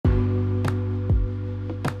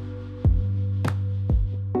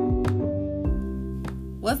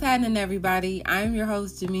What's happening, everybody? I'm your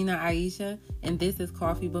host, Jamina Aisha, and this is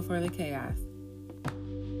Coffee Before the Chaos.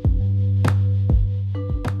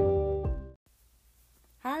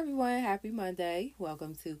 Hi, everyone. Happy Monday.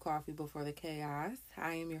 Welcome to Coffee Before the Chaos.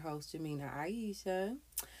 I am your host, Jamina Aisha.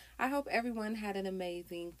 I hope everyone had an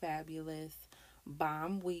amazing, fabulous,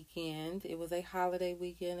 bomb weekend. It was a holiday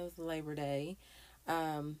weekend. It was Labor Day.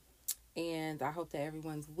 And I hope that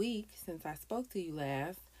everyone's week, since I spoke to you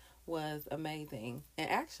last, was amazing. And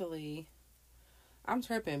actually, I'm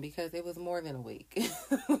tripping because it was more than a week.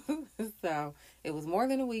 So, it was more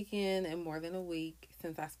than a weekend and more than a week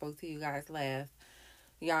since I spoke to you guys last.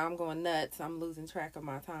 Y'all, I'm going nuts. I'm losing track of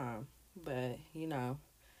my time. But,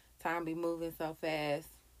 time be moving so fast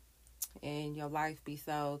and your life be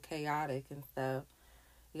so chaotic and stuff.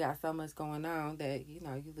 You got so much going on that, you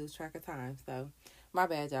lose track of time. So, my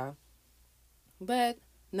bad, y'all. But,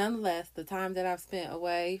 nonetheless, the time that I've spent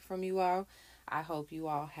away from you all, I hope you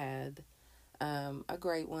all had a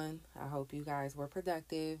great one. I hope you guys were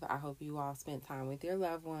productive. I hope you all spent time with your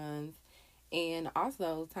loved ones and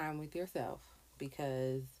also time with yourself,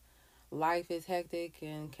 because life is hectic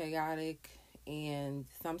and chaotic, and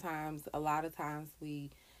sometimes, a lot of times,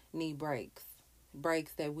 we need breaks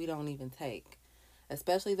that we don't even take,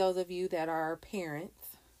 especially those of you that are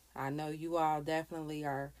parents. I know you all definitely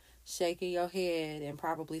are shaking your head and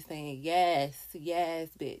probably saying, yes,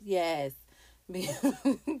 bitch, yes.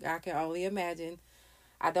 I can only imagine.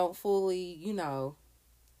 I don't fully, I'm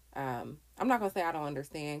not going to say I don't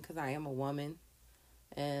understand, because I am a woman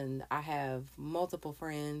and I have multiple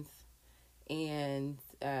friends and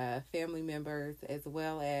family members, as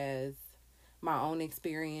well as my own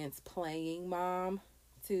experience playing mom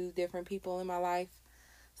to different people in my life.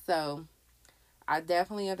 So I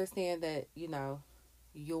definitely understand that,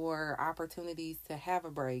 your opportunities to have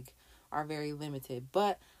a break are very limited.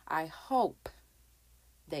 But I hope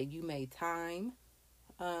that you made time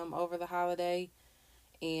over the holiday.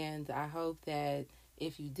 And I hope that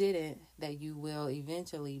if you didn't, that you will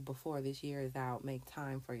eventually, before this year is out, make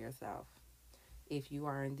time for yourself, if you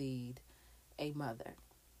are indeed a mother.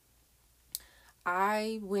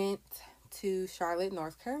 I went to Charlotte,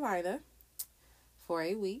 North Carolina for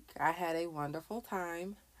a week. I had a wonderful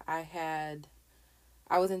time.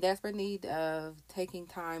 I was in desperate need of taking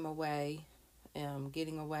time away,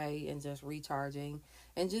 getting away and just recharging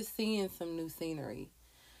and just seeing some new scenery.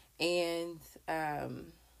 And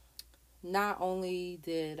not only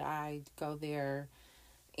did I go there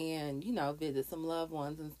and, visit some loved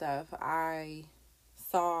ones and stuff, I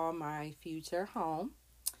saw my future home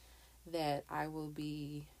that I will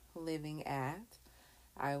be living at.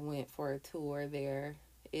 I went for a tour there.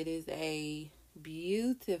 It is a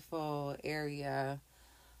beautiful area,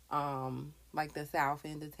 like the south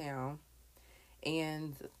end of town.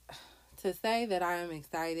 And to say that I am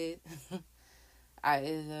excited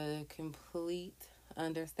is a complete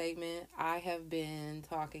understatement. I have been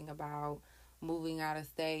talking about moving out of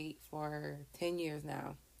state for 10 years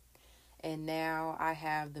now. And now I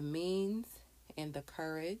have the means and the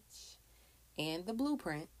courage and the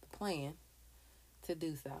blueprint, the plan to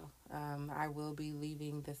do so. I will be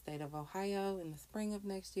leaving the state of Ohio in the spring of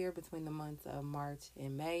next year, between the months of March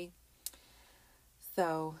and May.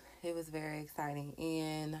 So it was very exciting.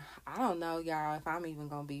 And I don't know, y'all, if I'm even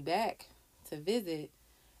going to be back to visit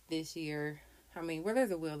this year. I mean, where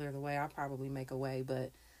there's a will, there's a way. I'll probably make a way,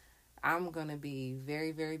 but I'm going to be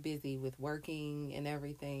very, very busy with working and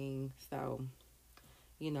everything. So,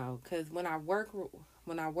 because when I work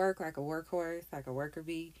like a workhorse, like a worker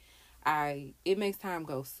bee, it makes time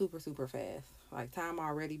go super, super fast. Like, time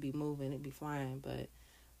already be moving, it be flying. But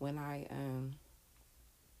when I,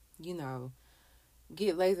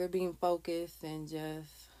 get laser beam focused and just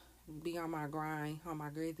be on my grind, on my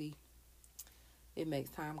grizzy, it makes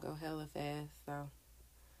time go hella fast. So,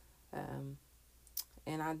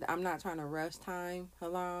 and I'm not trying to rush time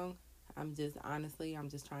along. I'm just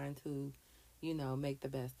trying to, make the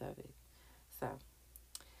best of it. So,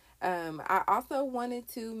 I also wanted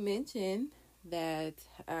to mention that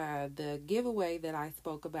the giveaway that I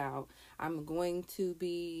spoke about, I'm going to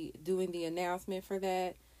be doing the announcement for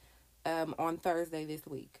that on Thursday this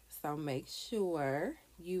week. So make sure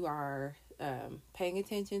you are paying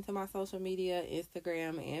attention to my social media,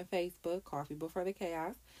 Instagram and Facebook, Coffee Before the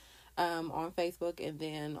Chaos. On Facebook, and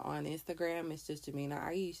then on Instagram, it's just Jamina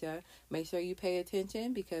Aisha. Make sure you pay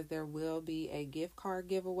attention, because there will be a gift card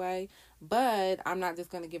giveaway. But I'm not just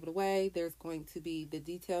going to give it away. The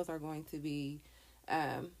details are going to be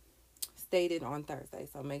stated on Thursday.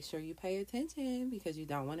 So make sure you pay attention, because you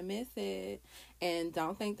don't want to miss it. And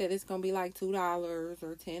don't think that it's going to be like $2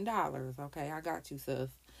 or $10. Okay, I got you, sis.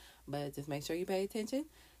 But just make sure you pay attention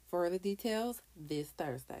for the details this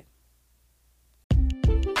Thursday.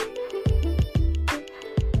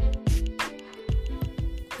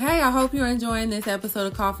 Hey, I hope you're enjoying this episode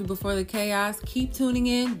of Coffee Before the Chaos. Keep tuning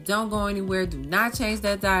in. Don't go anywhere. Do not change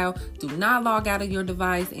that dial. Do not log out of your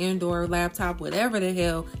device and/or laptop, whatever the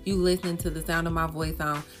hell you listening to the sound of my voice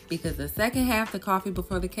on, because the second half of Coffee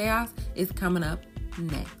Before the Chaos is coming up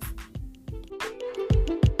next.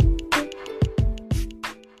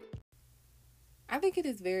 I think it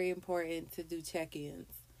is very important to do check-ins.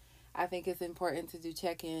 I think it's important to do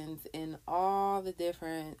check-ins in all the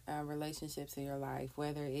different relationships in your life,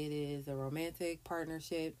 whether it is a romantic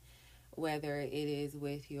partnership, whether it is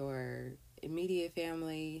with your immediate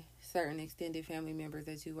family, certain extended family members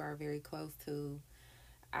that you are very close to.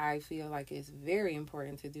 I feel like it's very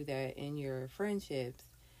important to do that in your friendships.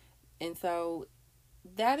 And so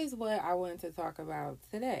that is what I wanted to talk about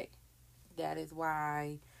today. That is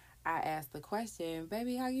why I asked the question,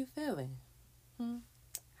 baby, how you feeling?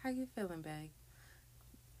 How you feeling, babe?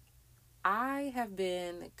 I have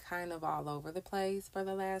been kind of all over the place for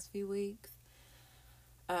the last few weeks.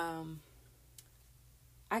 I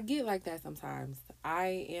get like that sometimes.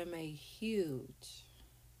 I am a huge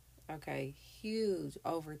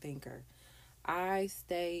overthinker. I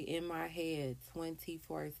stay in my head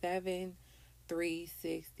 24/7,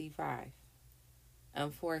 365.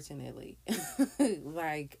 Unfortunately.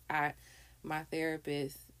 My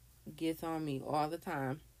therapist gets on me all the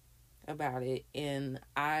time about it, and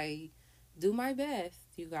I do my best,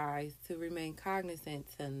 you guys, to remain cognizant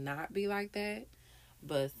to not be like that.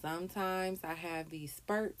 But sometimes I have these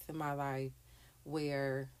spurts in my life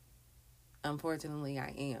where unfortunately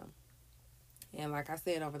I am. And like I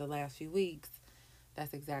said, over the last few weeks,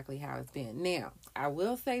 that's exactly how it's been. Now, I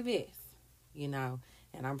will say this,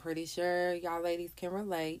 and I'm pretty sure y'all ladies can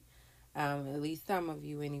relate, at least some of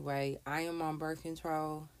you anyway. I am on birth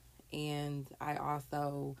control, and I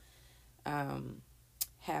also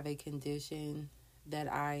have a condition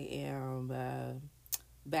that I am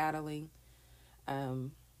battling.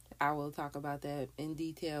 I will talk about that in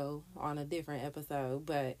detail on a different episode,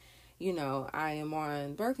 but I am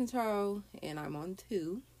on birth control and I'm on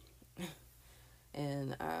 2.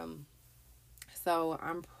 And so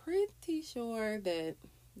I'm pretty sure that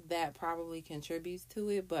probably contributes to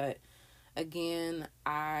it, but again,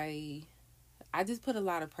 I just put a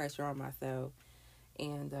lot of pressure on myself.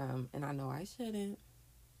 And I know I shouldn't.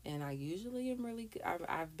 And I usually am really good.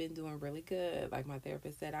 I've been doing really good. Like my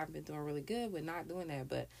therapist said, I've been doing really good with not doing that.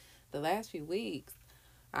 But the last few weeks,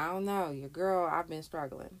 I don't know. Your girl, I've been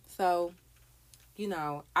struggling. So,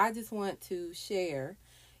 I just want to share.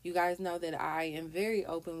 You guys know that I am very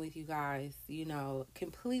open with you guys,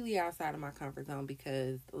 completely outside of my comfort zone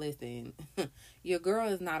because, listen, your girl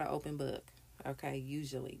is not an open book, okay,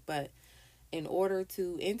 usually. But in order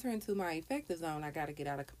to enter into my effective zone, I got to get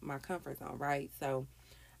out of my comfort zone, right? So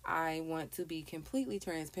I want to be completely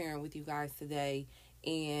transparent with you guys today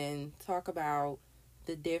and talk about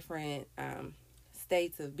the different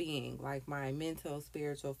states of being, like my mental,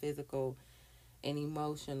 spiritual, physical, and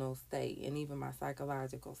emotional state, and even my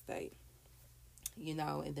psychological state.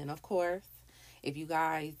 And then, of course, if you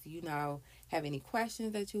guys, have any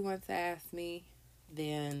questions that you want to ask me,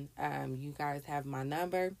 then you guys have my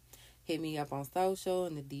number. Hit me up on social,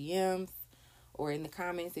 in the DMs, or in the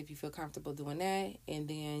comments if you feel comfortable doing that. And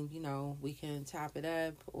then, we can chop it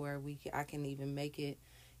up, or I can even make it,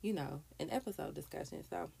 an episode discussion.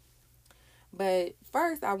 So, but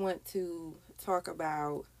first I want to talk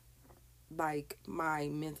about my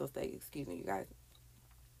mental state. Excuse me, you guys.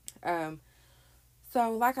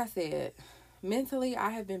 So like I said, mentally I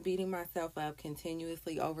have been beating myself up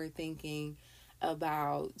continuously, overthinking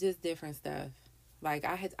about just different stuff. Like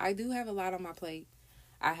I do have a lot on my plate.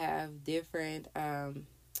 I have different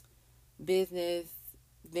business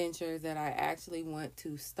ventures that I actually want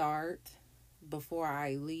to start before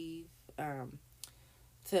I leave to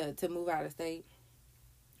move out of state.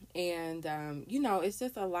 And it's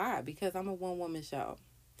just a lot because I'm a one-woman show.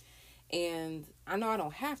 And I know I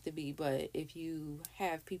don't have to be, but if you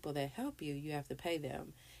have people that help you, you have to pay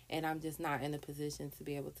them. And I'm just not in a position to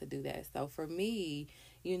be able to do that. So for me,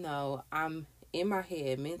 I'm in my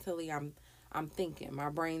head mentally. I'm thinking. My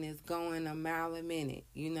brain is going a mile a minute,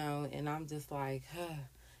 and I'm just like,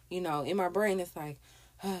 in my brain it's like,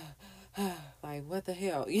 like what the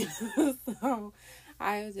hell, So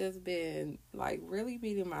I have just been like really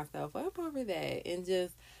beating myself up over that,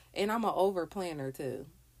 and I'm an over planner too.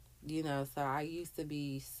 So I used to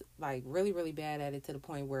be like really, really bad at it to the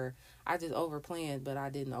point where I just over planned, but I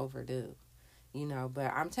didn't overdo,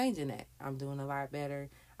 but I'm changing that. I'm doing a lot better.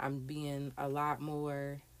 I'm being a lot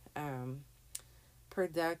more um,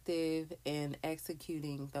 productive in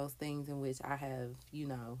executing those things in which I have,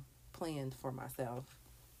 planned for myself.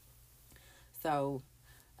 So,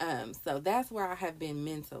 so that's where I have been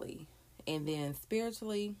mentally. And then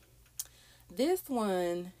spiritually, this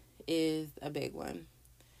one is a big one.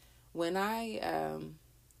 When I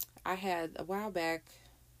had a while back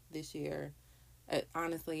this year,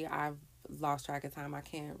 honestly, I've lost track of time. I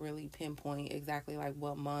can't really pinpoint exactly like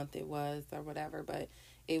what month it was or whatever, but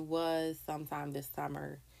it was sometime this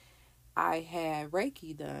summer. I had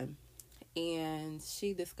Reiki done, and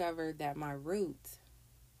she discovered that my root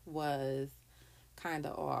was kind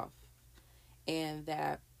of off, and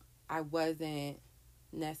that I wasn't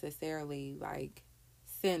necessarily like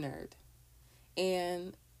centered.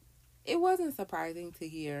 And it wasn't surprising to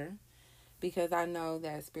hear because I know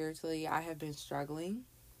that spiritually I have been struggling.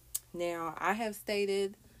 Now, I have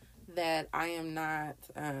stated that I'm not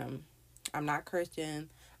Christian.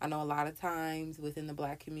 I know a lot of times within the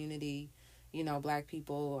Black community, Black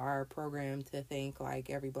people are programmed to think like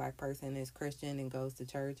every Black person is Christian and goes to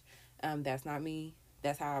church. That's not me.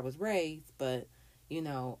 That's how I was raised. But,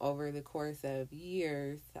 over the course of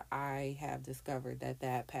years, I have discovered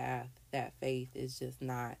that path, that faith is just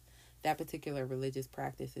not, that particular religious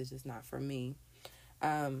practice is just not for me.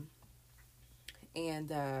 And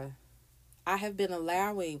I have been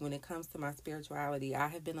allowing, when it comes to my spirituality, I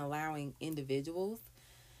have been allowing individuals,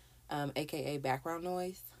 aka background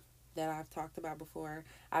noise, that I've talked about before.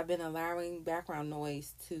 I've been allowing background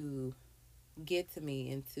noise to get to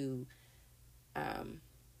me and to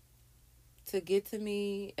get to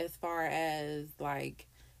me as far as like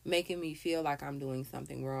making me feel like I'm doing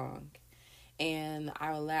something wrong. And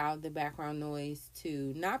I allowed the background noise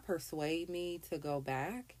to not persuade me to go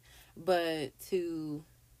back, but to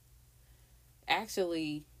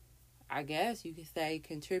actually, I guess you could say,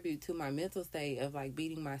 contribute to my mental state of like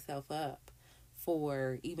beating myself up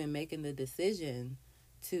for even making the decision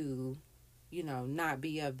to, not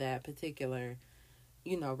be of that particular,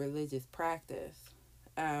 religious practice.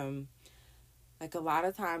 Like a lot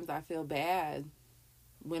of times I feel bad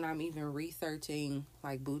when I'm even researching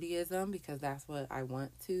like Buddhism because that's what I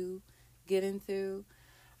want to get into.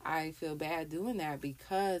 I feel bad doing that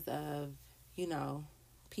because of,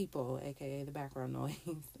 people, aka the background noise.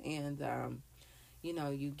 And,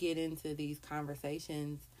 you get into these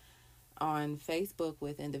conversations on Facebook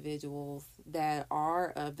with individuals that are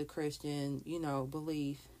of the Christian,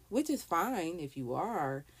 belief, which is fine if you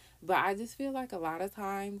are. But I just feel like a lot of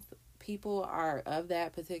times people are of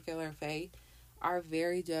that particular faith are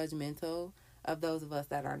very judgmental of those of us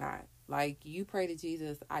that are not. Like, you pray to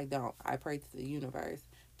Jesus, I don't. I pray to the universe.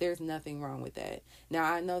 There's nothing wrong with that.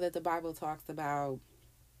 Now, I know that the Bible talks about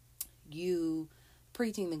you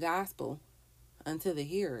preaching the gospel unto the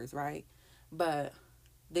hearers, right? But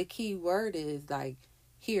the key word is like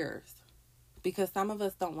hearers, because some of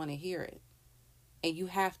us don't want to hear it. And you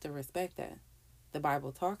have to respect that. The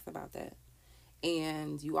Bible talks about that.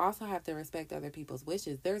 And you also have to respect other people's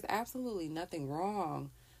wishes. There's absolutely nothing wrong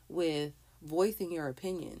with voicing your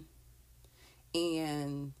opinion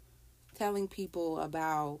and telling people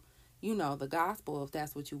about, the gospel if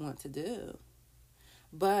that's what you want to do.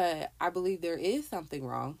 But I believe there is something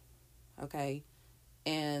wrong, okay?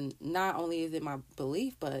 And not only is it my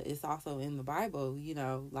belief, but it's also in the Bible,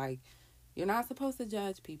 like you're not supposed to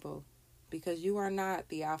judge people because you are not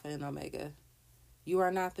the Alpha and Omega. You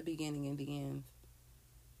are not the beginning and the end.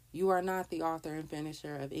 You are not the author and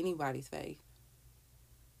finisher of anybody's faith.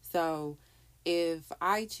 So if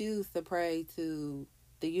I choose to pray to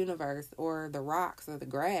the universe or the rocks or the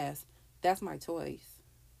grass, that's my choice.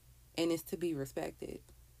 And it's to be respected.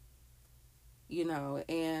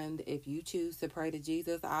 And if you choose to pray to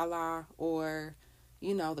Jesus, Allah, or,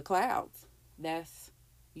 the clouds, that's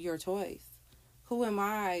your choice. Who am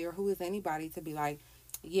I or who is anybody to be like,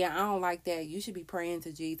 yeah, I don't like that. You should be praying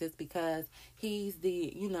to Jesus because he's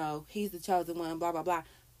he's the chosen one, blah, blah, blah.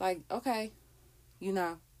 Like, okay,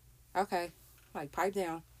 okay, like pipe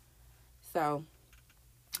down. So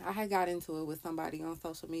I had got into it with somebody on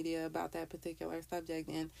social media about that particular subject,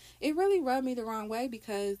 and it really rubbed me the wrong way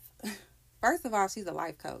because first of all, she's a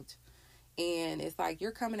life coach. And it's like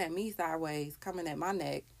you're coming at me sideways, coming at my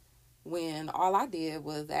neck, when all I did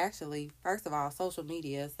was actually, first of all, social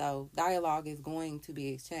media. So dialogue is going to be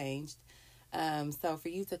exchanged. So for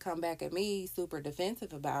you to come back at me super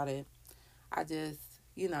defensive about it, I just,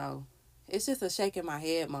 it's just a shaking my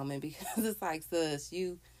head moment because it's like, sis,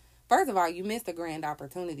 first of all, you missed a grand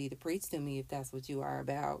opportunity to preach to me if that's what you are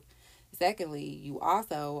about. Secondly, you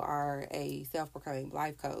also are a self-proclaimed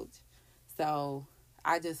life coach. So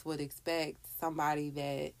I just would expect somebody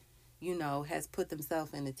that, has put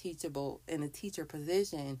themselves in a teacher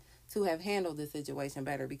position to have handled the situation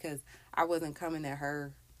better, because I wasn't coming at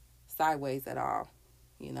her sideways at all.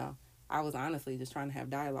 I was honestly just trying to have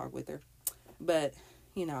dialogue with her. But,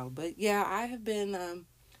 but yeah, I've been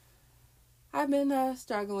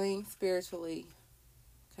struggling spiritually,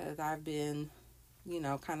 because I've been,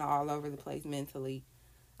 kind of all over the place mentally.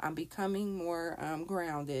 I'm becoming more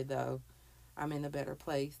grounded, though. I'm in a better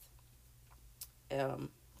place than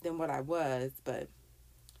what I was, but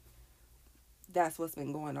that's what's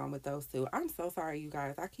been going on with those two. I'm so sorry, you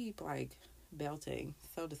guys. I keep, belching.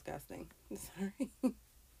 So disgusting. Sorry.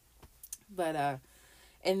 But,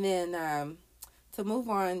 and then to move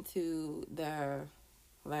on to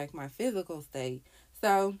my physical state.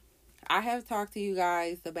 So, I have talked to you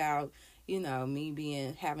guys about,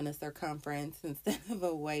 me having a circumference instead of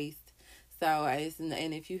a waist. So,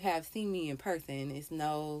 and if you have seen me in person, it's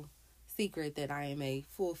no secret that I am a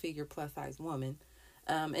full figure plus size woman.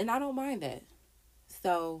 And I don't mind that.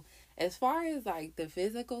 So, as far as the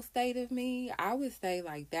physical state of me, I would say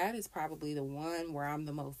that is probably the one where I'm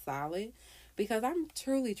the most solid, because I'm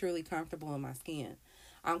truly, truly comfortable in my skin.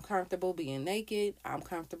 I'm comfortable being naked. I'm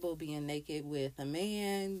comfortable being naked with a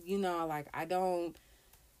man.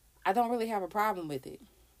 I don't really have a problem with it.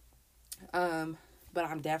 But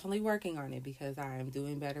I'm definitely working on it, because I am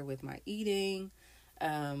doing better with my eating.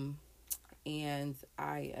 And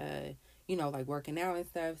I, working out and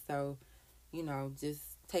stuff. So, just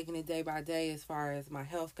taking it day by day as far as my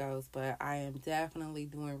health goes. But I am definitely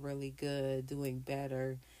doing really good, doing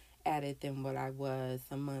better at it than what I was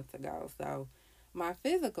some months ago. So my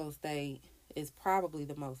physical state is probably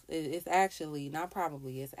the most, it's actually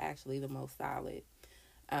the most solid.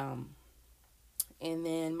 And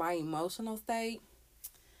then my emotional state,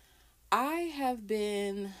 I have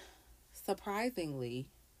been surprisingly,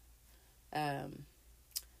 because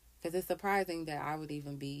it's surprising that I would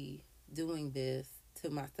even be doing this to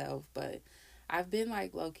myself, but I've been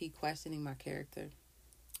low-key questioning my character.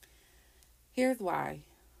 Here's why.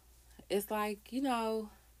 It's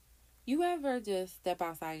you ever just step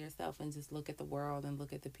outside yourself and just look at the world and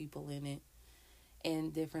look at the people in it,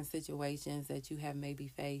 and different situations that you have maybe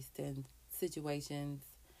faced, and situations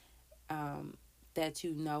that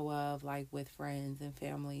you know of, with friends and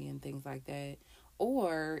family and things like that,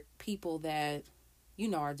 or people that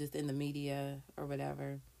are just in the media or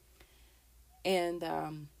whatever. And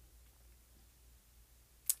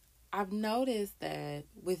I've noticed that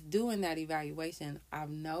with doing that evaluation, I've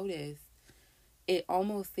noticed it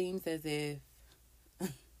almost seems as if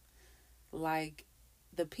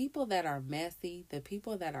the people that are messy, the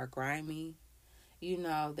people that are grimy,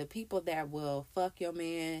 the people that will fuck your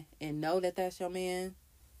man and know that that's your man,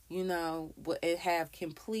 and have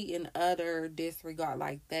complete and utter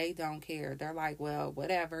disregard. They don't care. They're well,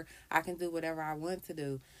 whatever. I can do whatever I want to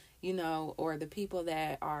do, or the people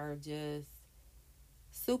that are just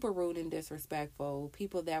super rude and disrespectful,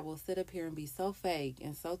 people that will sit up here and be so fake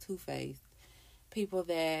and so two-faced, people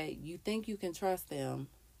that you think you can trust them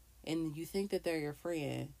and you think that they're your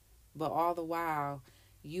friend, but all the while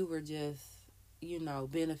you were just,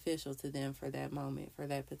 beneficial to them for that moment, for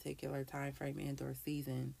that particular time frame and or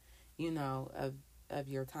season, of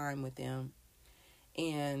your time with them.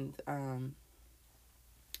 And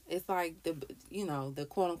it's the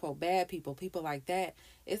quote unquote bad people like that,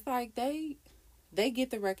 it's they get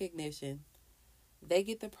the recognition, they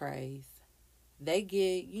get the praise, they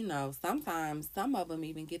get, sometimes some of them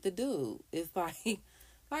even get the dude. It's dang,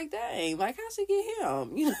 how she get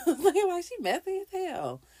him? She messy as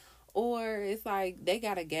hell. Or it's they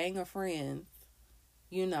got a gang of friends,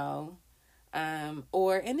 or,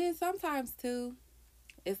 and then sometimes too,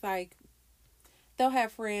 it's they'll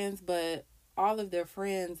have friends, but all of their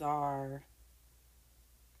friends are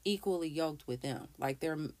equally yoked with them.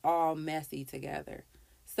 They're all messy together.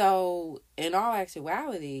 So in all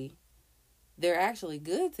actuality, they're actually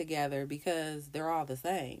good together because they're all the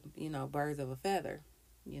same, birds of a feather,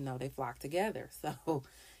 they flock together. So,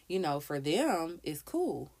 for them, it's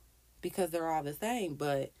cool because they're all the same.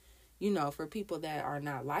 But, for people that are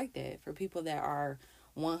not like that, for people that are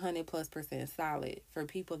 100+% solid, for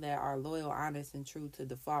people that are loyal, honest, and true to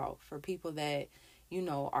default, for people that,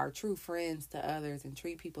 are true friends to others and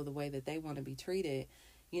treat people the way that they want to be treated,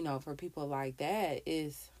 for people like that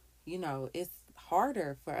is, it's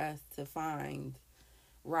harder for us to find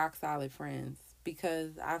rock solid friends,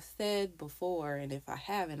 because I've said before, and if I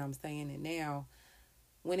haven't, I'm saying it now,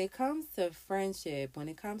 when it comes to friendship, when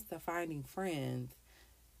it comes to finding friends,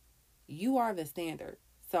 you are the standard.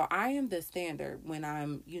 So I am the standard when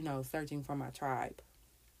I'm, searching for my tribe.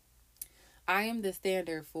 I am the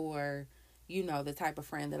standard for, the type of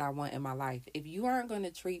friend that I want in my life. If you aren't going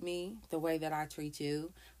to treat me the way that I treat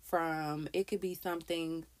you, it could be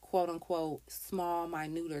something quote unquote small,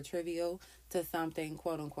 minute, or trivial to something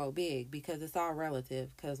quote unquote big, because it's all relative.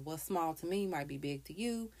 Because what's small to me might be big to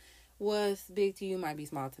you. What's big to you might be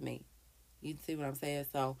small to me. You see what I'm saying?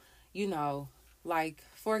 So, like,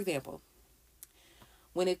 for example,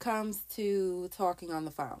 when it comes to talking on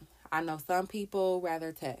the phone, I know some people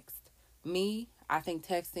rather text. Me, I think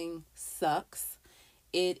texting sucks.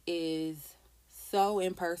 It is so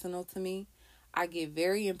impersonal to me. I get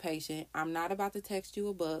very impatient. I'm not about to text you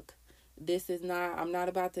a book. I'm not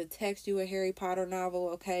about to text you a Harry Potter novel,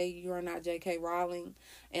 okay? You are not J.K. Rowling,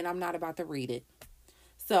 and I'm not about to read it.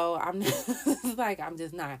 So I'm I'm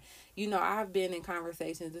just not. I've been in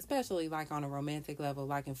conversations, especially like on a romantic level,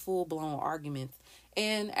 like in full blown arguments.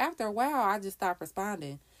 And after a while, I just stop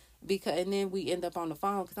responding and then we end up on the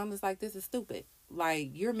phone because I'm just like, this is stupid.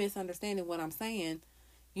 Like, you're misunderstanding what I'm saying,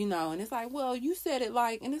 and it's like, well, you said it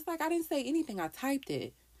and it's like, I didn't say anything. I typed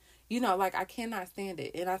it, I cannot stand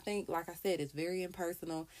it. And I think, like I said, it's very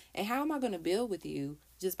impersonal. And how am I going to build with you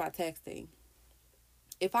just by texting?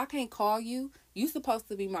 If I can't call you, you supposed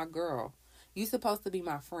to be my girl. You supposed to be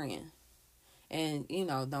my friend. And,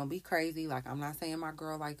 don't be crazy. Like, I'm not saying my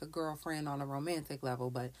girl like a girlfriend on a romantic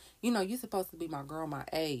level. But, you supposed to be my girl, my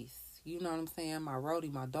ace. You know what I'm saying? My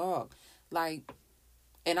roadie, my dog. Like,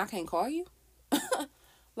 and I can't call you?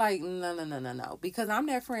 Like, no. Because I'm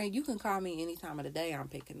that friend. You can call me any time of the day I'm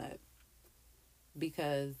picking up.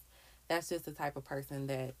 Because that's just the type of person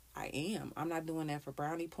that I am. I'm not doing that for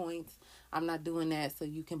brownie points. I'm not doing that so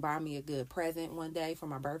you can buy me a good present one day for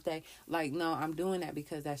my birthday. Like, no, I'm doing that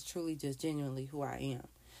because that's truly just genuinely who I am.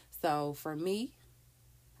 So for me,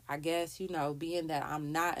 I guess, being that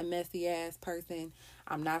I'm not a messy ass person,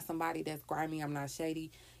 I'm not somebody that's grimy, I'm not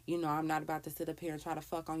shady. I'm not about to sit up here and try to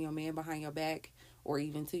fuck on your man behind your back or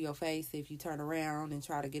even to your face if you turn around and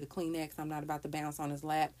try to get a Kleenex. I'm not about to bounce on his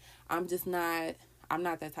lap. I'm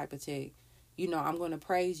not that type of chick. I'm going to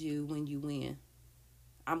praise you when you win.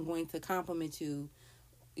 I'm going to compliment you,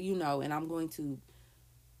 and I'm going to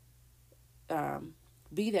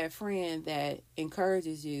be that friend that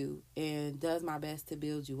encourages you and does my best to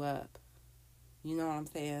build you up. You know what I'm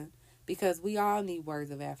saying? Because we all need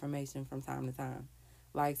words of affirmation from time to time.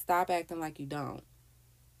 Like, stop acting like you don't.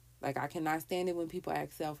 Like, I cannot stand it when people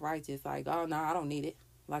act self-righteous. Like, oh, no, I don't need it.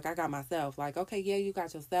 Like, I got myself. Like, okay, yeah, you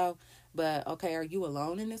got yourself. But, okay, are you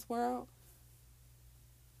alone in this world?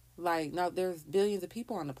 Like, no, there's billions of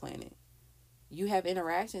people on the planet. You have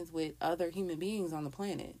interactions with other human beings on the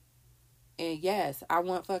planet. And yes, I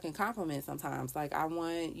want fucking compliments sometimes. Like, I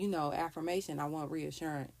want, affirmation. I want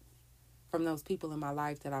reassurance from those people in my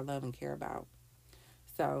life that I love and care about.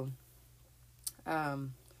 So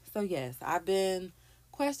yes, I've been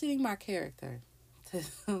questioning my character,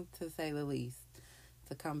 to say the least.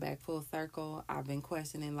 To come back full circle, I've been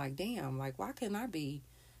questioning, like, damn, like, why couldn't I be,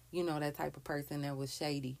 that type of person that was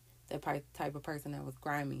shady, that type of person that was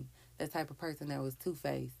grimy, that type of person that was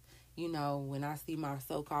two-faced. When I see my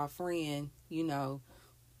so-called friend,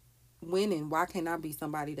 winning, why can't I be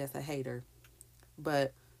somebody that's a hater?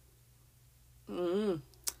 But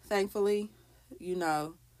thankfully,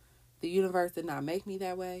 the universe did not make me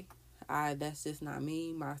that way. That's just not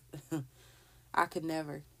me. I could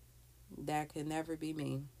never. That could never be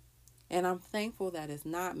me. And I'm thankful that it's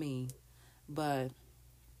not me. But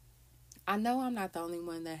I know I'm not the only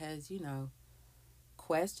one that has,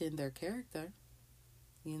 questioned their character.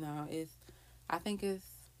 I think it's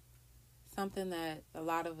something that a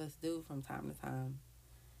lot of us do from time to time.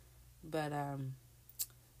 But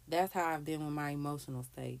that's how I've been with my emotional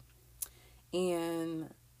state. And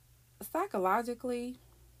psychologically,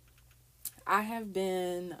 I have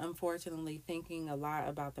been, unfortunately, thinking a lot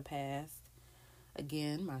about the past.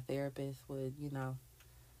 Again, my therapist would,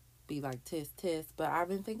 be like, tisk. But I've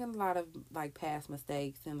been thinking a lot of, like, past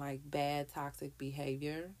mistakes and, like, bad toxic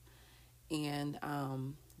behavior and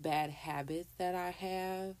bad habits that I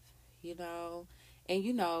have,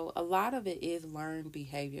 And, a lot of it is learned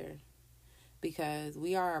behavior because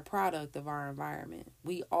we are a product of our environment.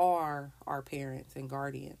 We are our parents and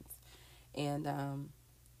guardians. And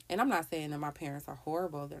I'm not saying that my parents are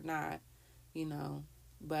horrible. They're not,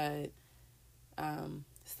 But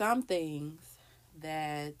some things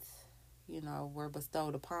that, were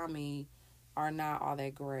bestowed upon me are not all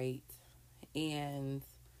that great. And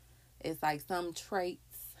it's like some traits,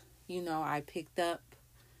 I picked up,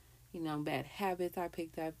 bad habits I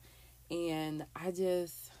picked up. And I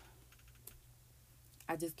just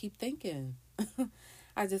keep thinking.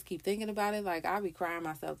 I just keep thinking about it. Like, I'll be crying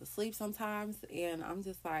myself to sleep sometimes. And I'm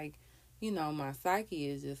just like, my psyche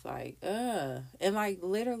is just like, ugh. And like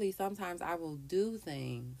literally sometimes I will do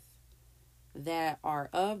things that are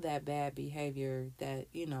of that bad behavior that,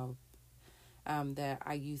 that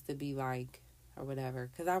I used to be like or whatever.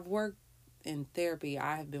 Because I've worked in therapy.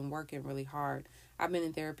 I have been working really hard. I've been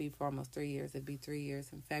in therapy for almost 3 years. It'd be 3 years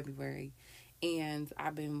in February. And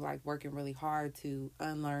I've been like working really hard to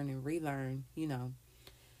unlearn and relearn.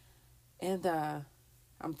 And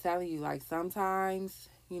I'm telling you, like sometimes,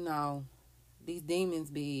 these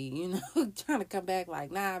demons be, trying to come back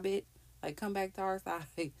like, nah, bitch, like come back to our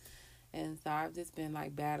side. And so I've just been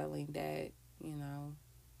like battling that,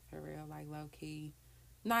 for real, like low key.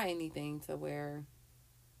 Not anything to where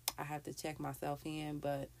I have to check myself in,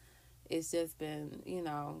 but it's just been,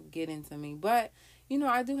 getting to me. But,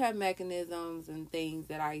 I do have mechanisms and things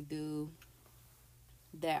that I do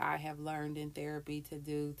that I have learned in therapy to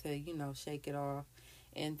do to, shake it off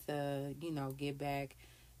and to, get back,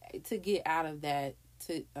 to get out of that,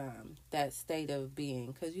 to that state of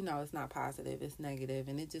being, because it's not positive, it's negative,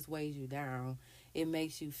 and it just weighs you down. It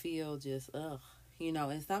makes you feel just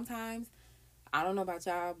and sometimes, I don't know about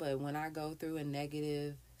y'all, but when I go through a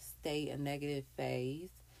negative state, a negative phase,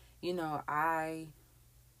 I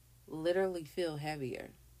literally feel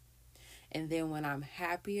heavier. And then when I'm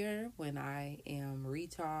happier, when I am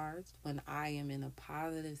recharged, when I am in a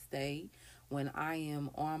positive state, when I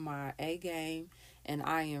am on my A game and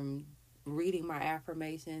I am reading my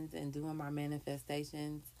affirmations and doing my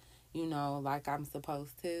manifestations, like I'm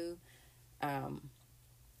supposed to,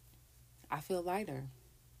 I feel lighter,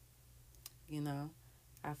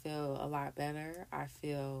 I feel a lot better. I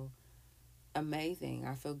feel amazing.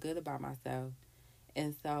 I feel good about myself.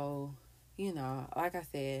 And so, like I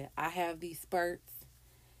said, I have these spurts,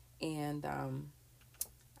 and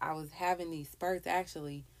I was having these spurts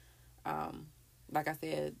actually, like I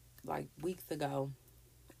said, like weeks ago.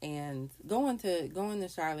 And going to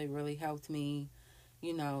Charlotte really helped me,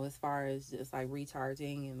 as far as just like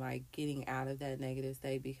recharging and like getting out of that negative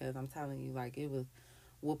state, because I'm telling you, like it was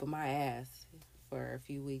whooping my ass for a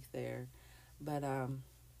few weeks there. But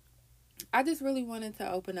I just really wanted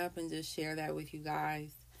to open up and just share that with you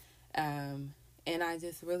guys. And I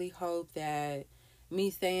just really hope that me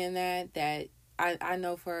saying that I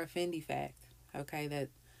know for a Fendi fact, okay, that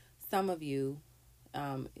some of you,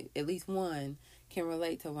 at least one, can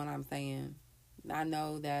relate to what I'm saying. I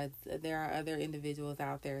know that there are other individuals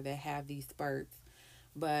out there that have these spurts,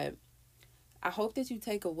 but I hope that you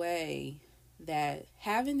take away that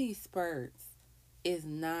having these spurts is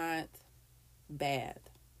not bad.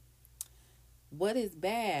 What is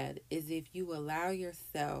bad is if you allow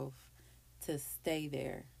yourself to stay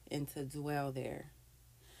there and to dwell there.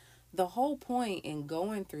 The whole point in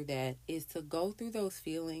going through that is to go through those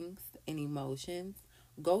feelings and emotions,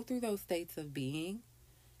 go through those states of being,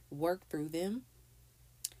 work through them,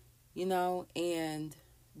 and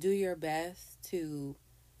do your best to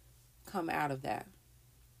come out of that.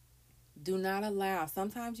 Do not allow,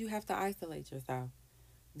 sometimes you have to isolate yourself.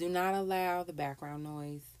 Do not allow the background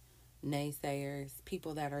noise, naysayers,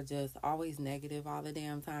 people that are just always negative all the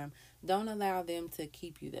damn time. Don't allow them to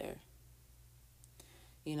keep you there.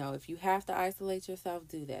 If you have to isolate yourself,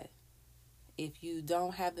 do that. If you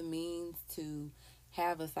don't have the means to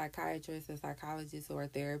have a psychiatrist, a psychologist, or a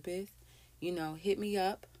therapist, hit me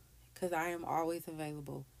up, because I am always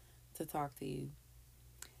available to talk to you.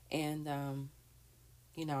 And, and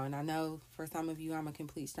I know for some of you I'm a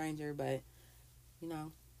complete stranger, but,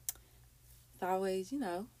 it's always,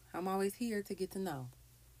 I'm always here to get to know,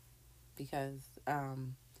 because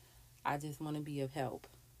I just want to be of help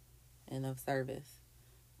and of service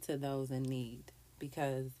to those in need,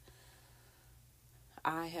 because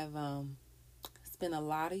I have spent a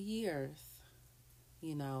lot of years,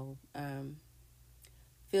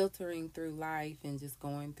 filtering through life and just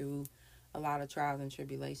going through a lot of trials and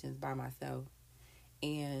tribulations by myself.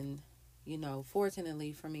 And,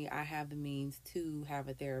 fortunately for me, I have the means to have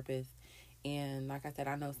a therapist. And like I said,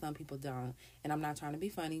 I know some people don't. And I'm not trying to be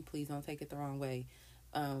funny. Please don't take it the wrong way.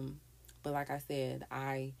 But like I said,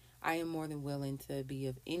 I am more than willing to be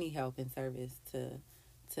of any help and service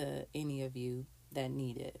to any of you that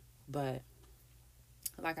need it. But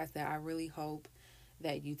like I said, I really hope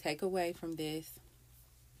that you take away from this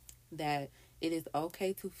that it is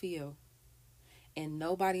okay to feel. And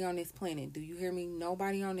nobody on this planet, do you hear me?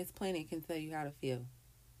 Nobody on this planet can tell you how to feel.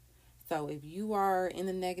 So if you are in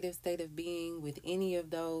a negative state of being with any of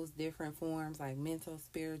those different forms, like mental,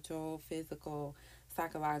 spiritual, physical,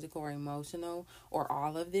 psychological, or emotional, or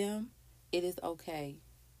all of them, it is okay.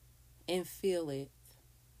 And feel it.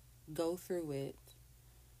 Go through it.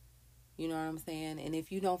 You know what I'm saying? And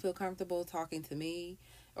if you don't feel comfortable talking to me,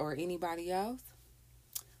 or anybody else,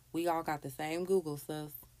 we all got the same Google,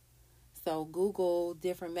 sis. So Google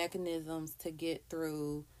different mechanisms to get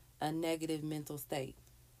through a negative mental state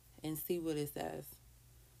and see what it says.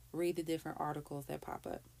 Read the different articles that pop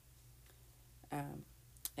up.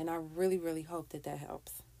 And I really, really hope that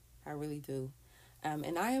helps. I really do.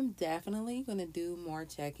 And I am definitely going to do more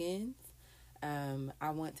check-ins. I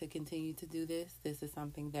want to continue to do this. This is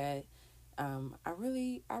something that I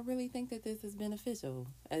really think that this is beneficial.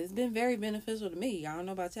 It's been very beneficial to me. I don't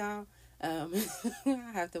know about y'all. I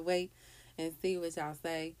have to wait and see what y'all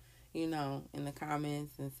say, in the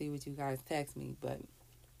comments and see what you guys text me. But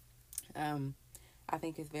I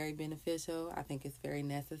think it's very beneficial. I think it's very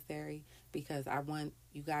necessary because I want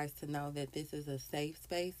you guys to know that this is a safe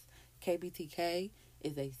space. KBTK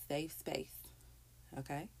is a safe space,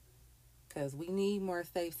 okay? Because we need more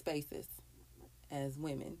safe spaces as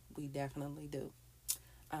women. We definitely do.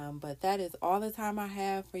 But that is all the time I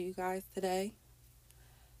have for you guys today.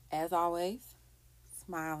 As always,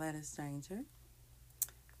 smile at a stranger.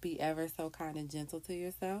 Be ever so kind and gentle to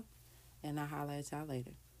yourself. And I'll holler at y'all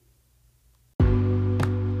later.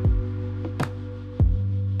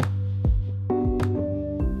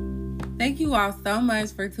 Thank you all so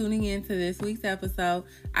much for tuning in to this week's episode.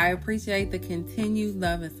 I appreciate the continued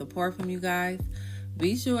love and support from you guys.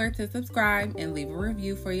 Be sure to subscribe and leave a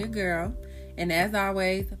review for your girl. And as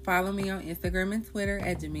always, follow me on Instagram and Twitter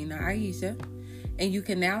at Jamina Aisha. And you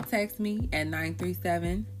can now text me at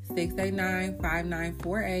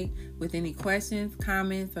 937-689-5948 with any questions,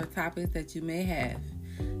 comments, or topics that you may have.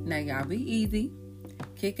 Now, y'all be easy,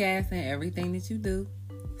 kick ass in everything that you do,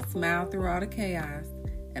 smile through all the chaos,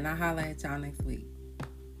 and I'll holler at y'all next week.